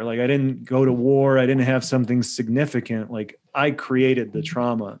matter. Like I didn't go to war. I didn't have something significant. Like I created the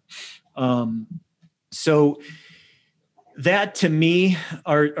trauma. So that to me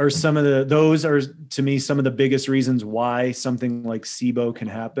are some of the biggest reasons why something like SIBO can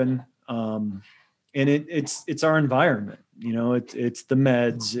happen. And it's our environment, you know, it's the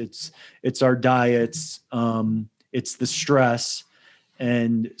meds, it's our diets, it's the stress.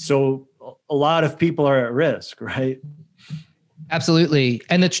 And so a lot of people are at risk, right? Absolutely.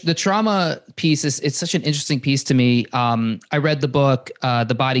 And the trauma piece it's such an interesting piece to me. I read the book,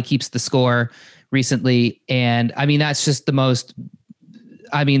 The Body Keeps the Score recently. And I mean, that's just the most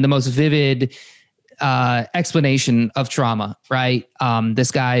vivid explanation of trauma, right?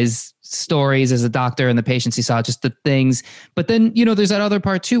 This guy's stories as a doctor and the patients he saw, just the things. But then, there's that other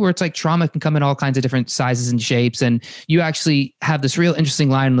part too, where it's like trauma can come in all kinds of different sizes and shapes. And you actually have this real interesting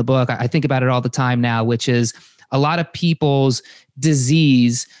line in the book. I think about it all the time now, which is a lot of people's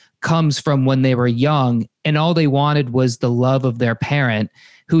disease comes from when they were young and all they wanted was the love of their parent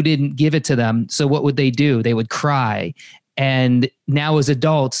who didn't give it to them. So what would they do? They would cry. And now as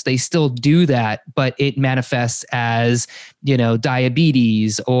adults, they still do that, but it manifests as,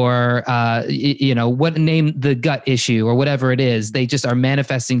 diabetes or, what name the gut issue or whatever it is. They just are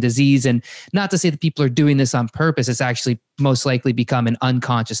manifesting disease. And not to say that people are doing this on purpose. It's actually most likely become an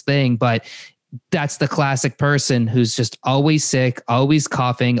unconscious thing, but that's the classic person who's just always sick, always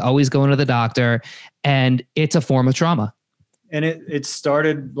coughing, always going to the doctor. And it's a form of trauma. And it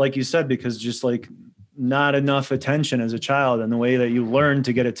started, like you said, because just like not enough attention as a child. And the way that you learn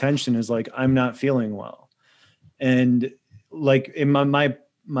to get attention is like, I'm not feeling well. And like in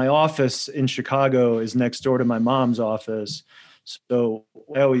my office in Chicago is next door to my mom's office. So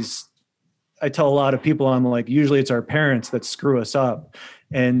I tell a lot of people, I'm like, usually it's our parents that screw us up.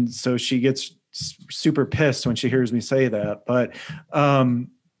 And so she gets super pissed when she hears me say that, but,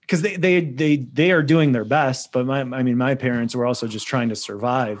 because they are doing their best, but my parents were also just trying to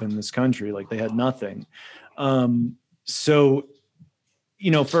survive in this country. Like they had nothing. So,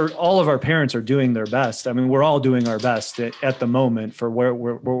 for all of our parents are doing their best. I mean, we're all doing our best at the moment for what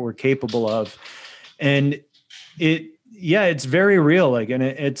we're capable of. And it's very real. Like, and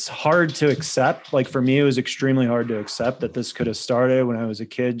it's hard to accept. Like for me, it was extremely hard to accept that this could have started when I was a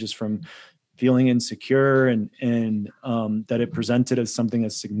kid, just from feeling insecure and that it presented as something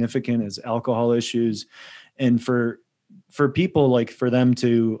as significant as alcohol issues. And for people, like for them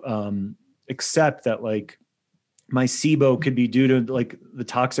to accept that like my SIBO could be due to like the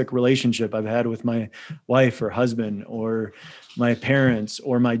toxic relationship I've had with my wife or husband or my parents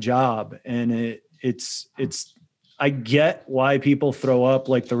or my job. And it's I get why people throw up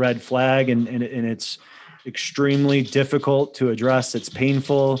like the red flag and it's extremely difficult to address. It's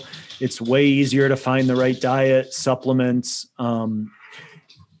painful. It's way easier to find the right diet, supplements. And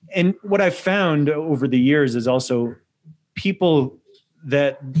what I've found over the years is also people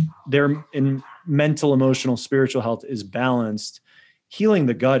that they're in mental, emotional, spiritual health is balanced. Healing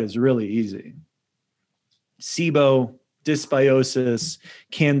the gut is really easy. SIBO, dysbiosis,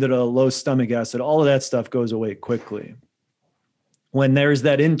 candida, low stomach acid, all of that stuff goes away quickly. When there's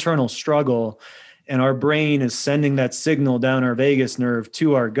that internal struggle and our brain is sending that signal down our vagus nerve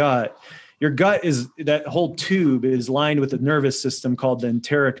to our gut. Your gut that whole tube is lined with a nervous system called the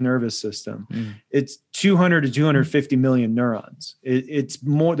enteric nervous system. It's 200 to 250 million neurons. It's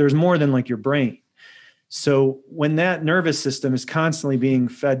more, there's more than like your brain. So when that nervous system is constantly being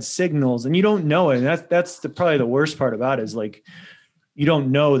fed signals and you don't know it, and that's probably the worst part about it is like, you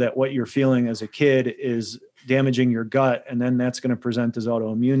don't know that what you're feeling as a kid is damaging your gut. And then that's going to present as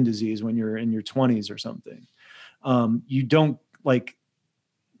autoimmune disease when you're in your 20s or something. You don't like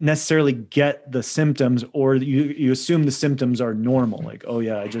necessarily get the symptoms, or you assume the symptoms are normal. Like, oh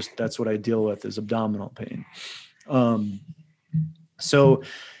yeah, that's what I deal with is abdominal pain. So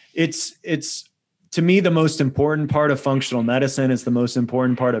it's to me, the most important part of functional medicine. It's the most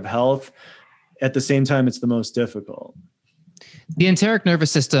important part of health. At the same time, it's the most difficult. The enteric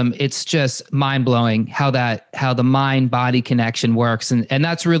nervous system, it's just mind blowing how the mind body connection works. And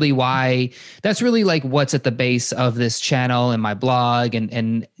that's really like what's at the base of this channel and my blog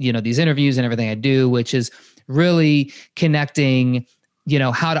and these interviews and everything I do, which is really connecting,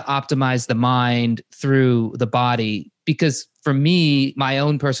 how to optimize the mind through the body. Because for me, my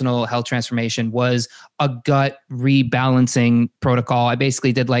own personal health transformation was a gut rebalancing protocol. I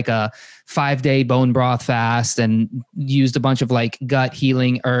basically did like a 5-day bone broth fast and used a bunch of like gut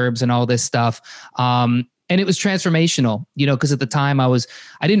healing herbs and all this stuff. And it was transformational, because at the time I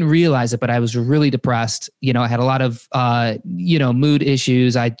didn't realize it, but I was really depressed. I had a lot of, mood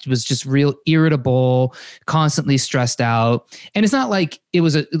issues. I was just real irritable, constantly stressed out. And it's not like it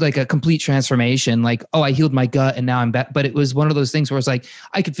was like a complete transformation. Like, oh, I healed my gut and now I'm back. But it was one of those things where it's like,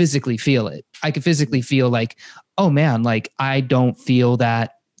 I could physically feel it. I could physically feel like, oh man, like I don't feel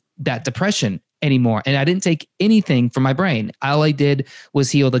that depression anymore. And I didn't take anything from my brain. All I did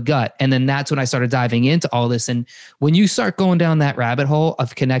was heal the gut. And then that's when I started diving into all this. And when you start going down that rabbit hole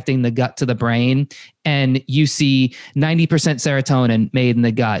of connecting the gut to the brain, and you see 90% serotonin made in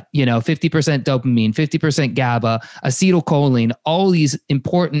the gut, 50% dopamine, 50% GABA, acetylcholine, all these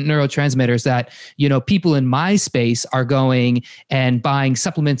important neurotransmitters that, people in my space are going and buying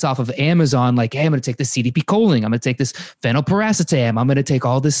supplements off of Amazon, like, hey, I'm going to take this CDP choline, I'm going to take this phenylparacetam, I'm going to take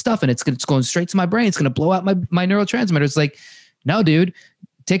all this stuff, and it's going straight to my brain. It's going to blow out my neurotransmitters. Like, no, dude,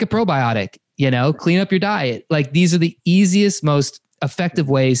 take a probiotic, clean up your diet. Like, these are the easiest, most effective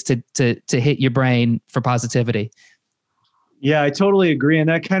ways to hit your brain for positivity. Yeah, I totally agree. And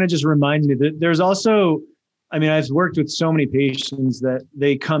that kind of just reminds me that there's also, I've worked with so many patients that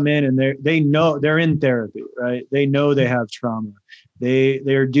they come in and they know they're in therapy, right? They know they have trauma.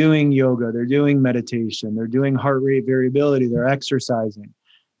 They're doing yoga, they're doing meditation, they're doing heart rate variability, they're exercising. And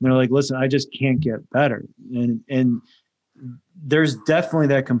they're like, listen, I just can't get better. And there's definitely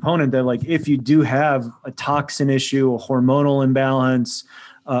that component that, like, if you do have a toxin issue, a hormonal imbalance,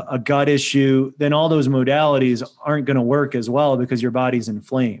 a gut issue, then all those modalities aren't going to work as well because your body's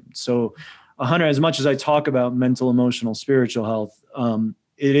inflamed. So as much as I talk about mental, emotional, spiritual health,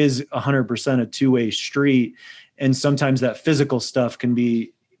 it is 100% a two-way street. And sometimes that physical stuff can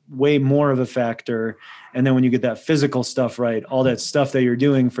be way more of a factor. And then when you get that physical stuff right, all that stuff that you're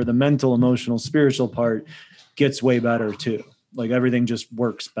doing for the mental, emotional, spiritual part gets way better too. Like, everything just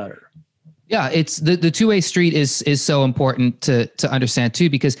works better. Yeah, it's the two-way street is so important to understand too,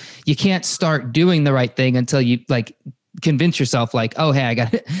 because you can't start doing the right thing until you convince yourself like, oh, hey, I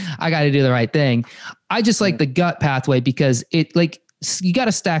got to do the right thing. I just like the gut pathway because it you got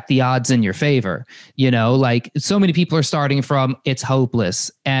to stack the odds in your favor. So many people are starting from it's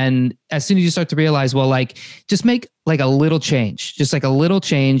hopeless. And as soon as you start to realize, well, just make a little change,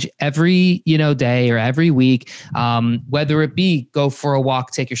 every, day or every week, whether it be go for a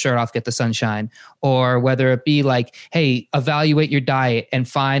walk, take your shirt off, get the sunshine, or whether it be hey, evaluate your diet and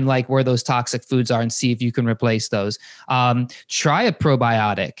find where those toxic foods are and see if you can replace those. Try a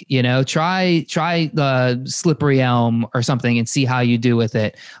probiotic, try the slippery elm or something and see how you do with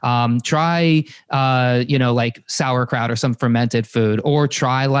it. Try, sauerkraut or some fermented food, or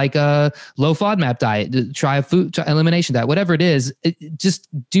try a low FODMAP diet, try a food, elimination diet, whatever it is. Just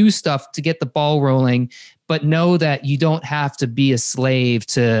do stuff to get the ball rolling, but know that you don't have to be a slave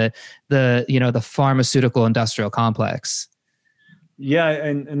to the pharmaceutical industrial complex. Yeah.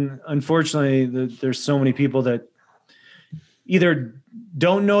 And unfortunately, there's so many people that either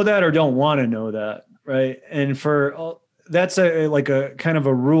don't know that or don't want to know that. Right. And that's a kind of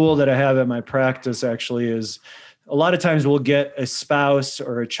a rule that I have at my practice actually is, a lot of times we'll get a spouse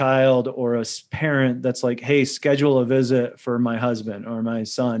or a child or a parent that's like, hey, schedule a visit for my husband or my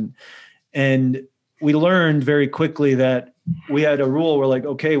son. And we learned very quickly that we had a rule. We're like,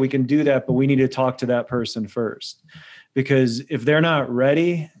 okay, we can do that, but we need to talk to that person first. Because if they're not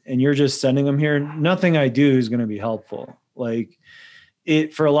ready and you're just sending them here, nothing I do is going to be helpful.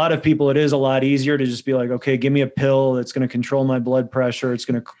 For a lot of people, it is a lot easier to just be like, okay, give me a pill that's going to control my blood pressure. It's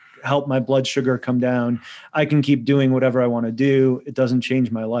going to help my blood sugar come down. I can keep doing whatever I want to do. It doesn't change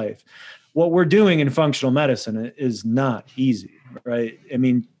my life. What we're doing in functional medicine is not easy, right?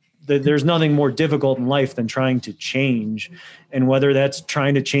 There's nothing more difficult in life than trying to change. And whether that's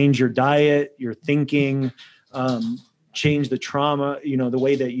trying to change your diet, your thinking, change the trauma, the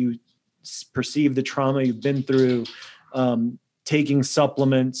way that you perceive the trauma you've been through, taking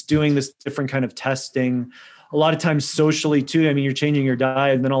supplements, doing this different kind of testing. A lot of times socially too, you're changing your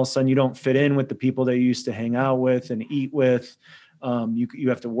diet and then all of a sudden you don't fit in with the people that you used to hang out with and eat with. You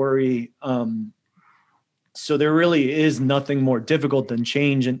have to worry. So there really is nothing more difficult than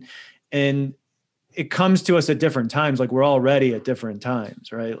change. And it comes to us at different times. We're all ready at different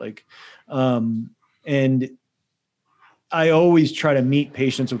times, right? And I always try to meet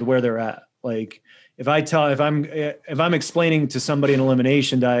patients with where they're at. If I'm explaining to somebody an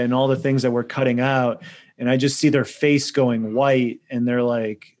elimination diet and all the things that we're cutting out, and I just see their face going white and they're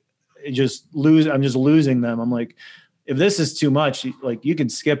like, I'm just losing them. I'm like, if this is too much, you can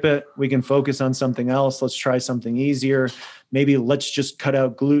skip it. We can focus on something else. Let's try something easier. Maybe let's just cut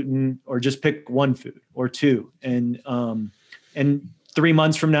out gluten or just pick one food or two. And 3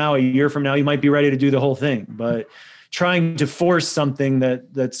 months from now, a year from now, you might be ready to do the whole thing, but trying to force something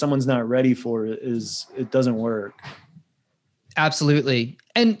that someone's not ready for it doesn't work. Absolutely.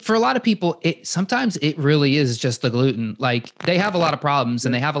 And for a lot of people, sometimes it really is just the gluten. They have a lot of problems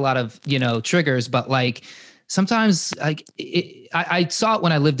and they have a lot of, triggers, but sometimes I saw it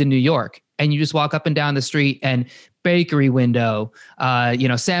when I lived in New York, and you just walk up and down the street and bakery window,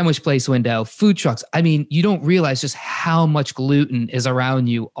 sandwich place window, food trucks. I mean, you don't realize just how much gluten is around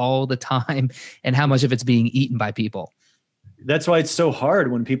you all the time and how much of it's being eaten by people. That's why it's so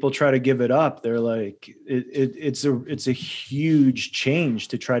hard when people try to give it up. They're like, it's a huge change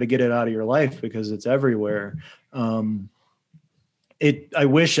to try to get it out of your life because it's everywhere. I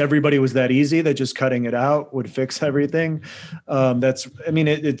wish everybody was that easy, that just cutting it out would fix everything.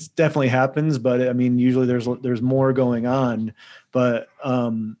 It definitely happens, but I mean, usually there's more going on, but,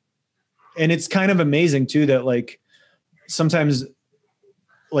 and it's kind of amazing too, that like, sometimes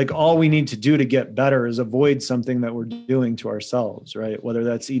like all we need to do to get better is avoid something that we're doing to ourselves, right? Whether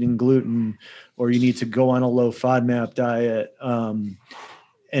that's eating gluten or you need to go on a low FODMAP diet. And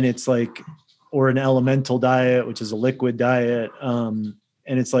it's like, or an elemental diet, which is a liquid diet. And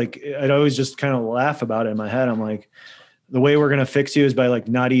it's like, I'd always just kind of laugh about it in my head. I'm like, the way we're going to fix you is by like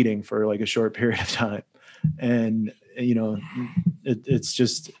not eating for like a short period of time. And, it's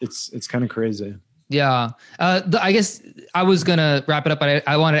kind of crazy. Yeah. I guess I was going to wrap it up, but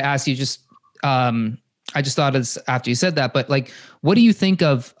I wanted to ask you just, I just thought of this after you said that, but like, what do you think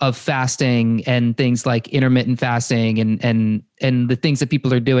of fasting and things like intermittent fasting and the things that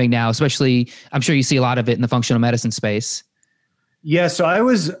people are doing now, especially, I'm sure you see a lot of it in the functional medicine space. Yeah. So I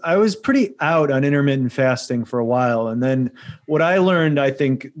was pretty out on intermittent fasting for a while. And then what I learned, I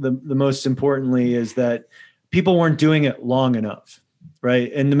think the most importantly is that people weren't doing it long enough.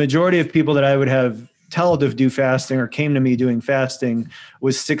 Right. And the majority of people that I would have tell to do fasting or came to me doing fasting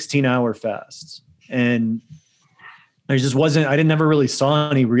was 16-hour fasts. And I never really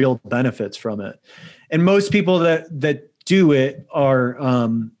saw any real benefits from it. And most people that do it are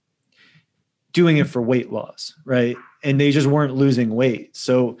doing it for weight loss. Right. And they just weren't losing weight.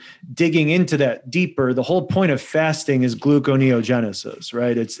 So digging into that deeper, the whole point of fasting is gluconeogenesis,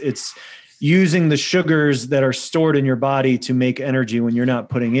 right? It's using the sugars that are stored in your body to make energy when you're not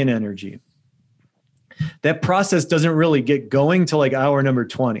putting in energy. That process doesn't really get going till like hour number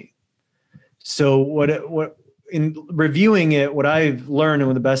 20. So what in reviewing it, what I've learned and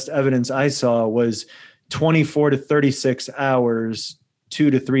what the best evidence I saw was 24 to 36 hours, 2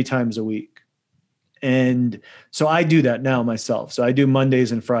 to 3 times a week. And so I do that now myself. So I do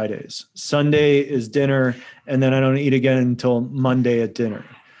Mondays and Fridays. Sunday is dinner, and then I don't eat again until Monday at dinner.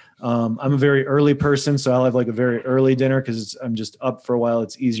 I'm a very early person, so I'll have like a very early dinner because I'm just up for a while.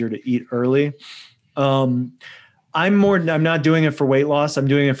 It's easier to eat early. I'm not doing it for weight loss. I'm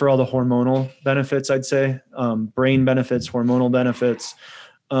doing it for all the hormonal benefits, I'd say, brain benefits, hormonal benefits.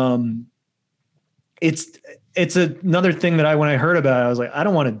 It's another thing that when I heard about it, I was like, I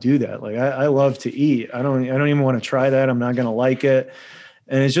don't want to do that. Like, I love to eat. I don't even want to try that. I'm not going to like it.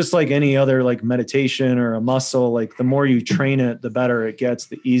 And it's just like any other like meditation or a muscle, like the more you train it, the better it gets,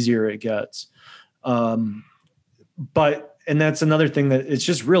 the easier it gets. And that's another thing that it's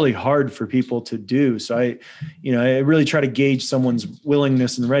just really hard for people to do. So I really try to gauge someone's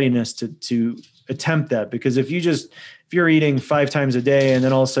willingness and readiness to attempt that, because if you're eating 5 times a day and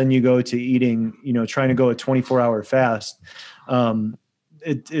then all of a sudden you go to eating, trying to go a 24-hour fast,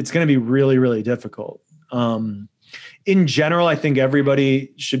 it's going to be really, really difficult. In general, I think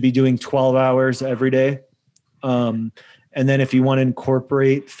everybody should be doing 12 hours every day. And then if you want to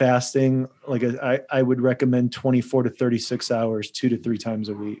incorporate fasting, like I would recommend 24 to 36 hours, 2 to 3 times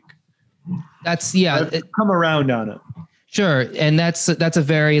a week. I've come around on it. Sure. And that's a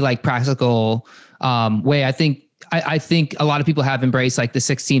very like practical way. I think a lot of people have embraced like the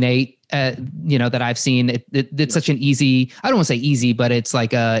 16-8, that I've seen. It's such an easy, I don't want to say easy, but it's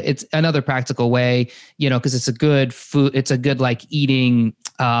like it's another practical way, because it's a good food. It's a good like eating,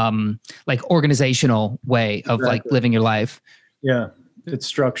 like organizational way of like living your life. Yeah. It's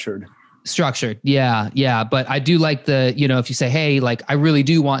structured. Yeah. But I do like if you say, hey, like I really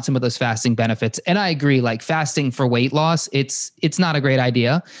do want some of those fasting benefits. And I agree, like fasting for weight loss, it's not a great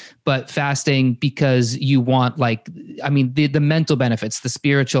idea, but fasting because you want the mental benefits, the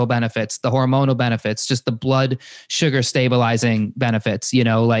spiritual benefits, the hormonal benefits, just the blood sugar stabilizing benefits,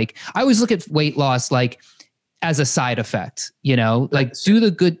 like I always look at weight loss, like as a side effect, like do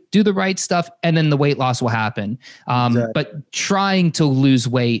the right stuff, and then the weight loss will happen. Exactly. But trying to lose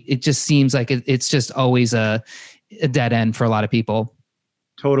weight, it just seems like it's just always a dead end for a lot of people.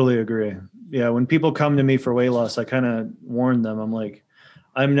 Totally agree. Yeah. When people come to me for weight loss, I kind of warn them. I'm like,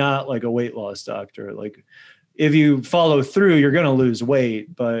 I'm not like a weight loss doctor. Like if you follow through, you're going to lose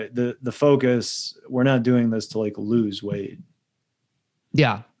weight, but the focus, we're not doing this to like lose weight.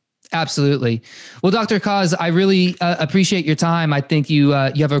 Yeah. Absolutely. Well, Dr. Koz, I really appreciate your time. I think you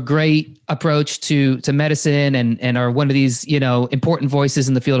have a great approach to medicine and are one of these, important voices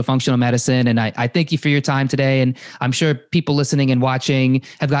in the field of functional medicine. And I thank you for your time today. And I'm sure people listening and watching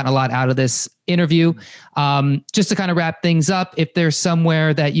have gotten a lot out of this interview. Just to kind of wrap things up, if there's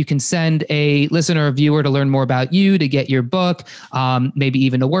somewhere that you can send a listener or viewer to learn more about you, to get your book, maybe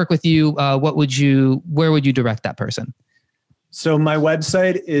even to work with you, where would you direct that person? So my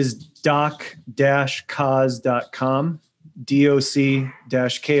website is doc-koz.com,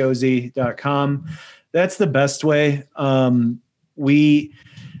 doc-koz.com. That's the best way.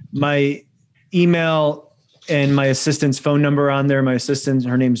 My email and my assistant's phone number on there. My assistant,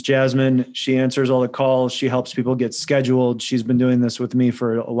 her name's Jasmine. She answers all the calls. She helps people get scheduled. She's been doing this with me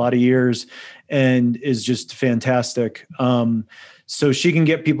for a lot of years and is just fantastic. So she can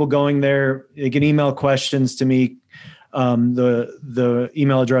get people going there. They can email questions to me. The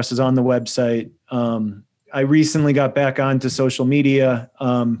email address is on the website. I recently got back onto social media,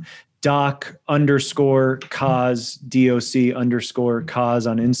 doc_Koz, DOC_Koz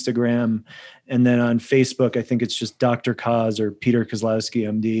on Instagram. And then on Facebook, I think it's just Dr. Koz or Peter Kozlowski,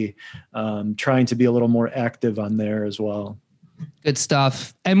 MD, trying to be a little more active on there as well. Good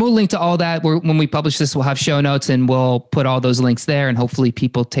stuff. And we'll link to all that. When we publish this, we'll have show notes and we'll put all those links there, and hopefully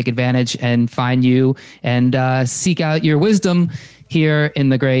people take advantage and find you and seek out your wisdom here in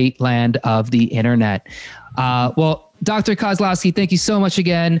the great land of the internet. Well, Dr. Kozlowski, thank you so much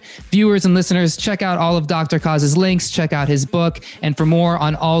again. Viewers and listeners, check out all of Dr. Koz's links, check out his book, and for more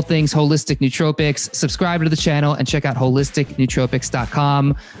on all things holistic nootropics, subscribe to the channel and check out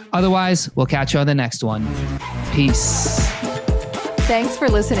holisticnootropics.com. Otherwise, we'll catch you on the next one. Peace. Thanks for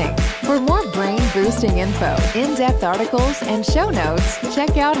listening. For more brain-boosting info, in-depth articles, and show notes,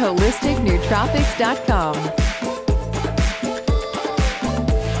 check out holisticnootropics.com.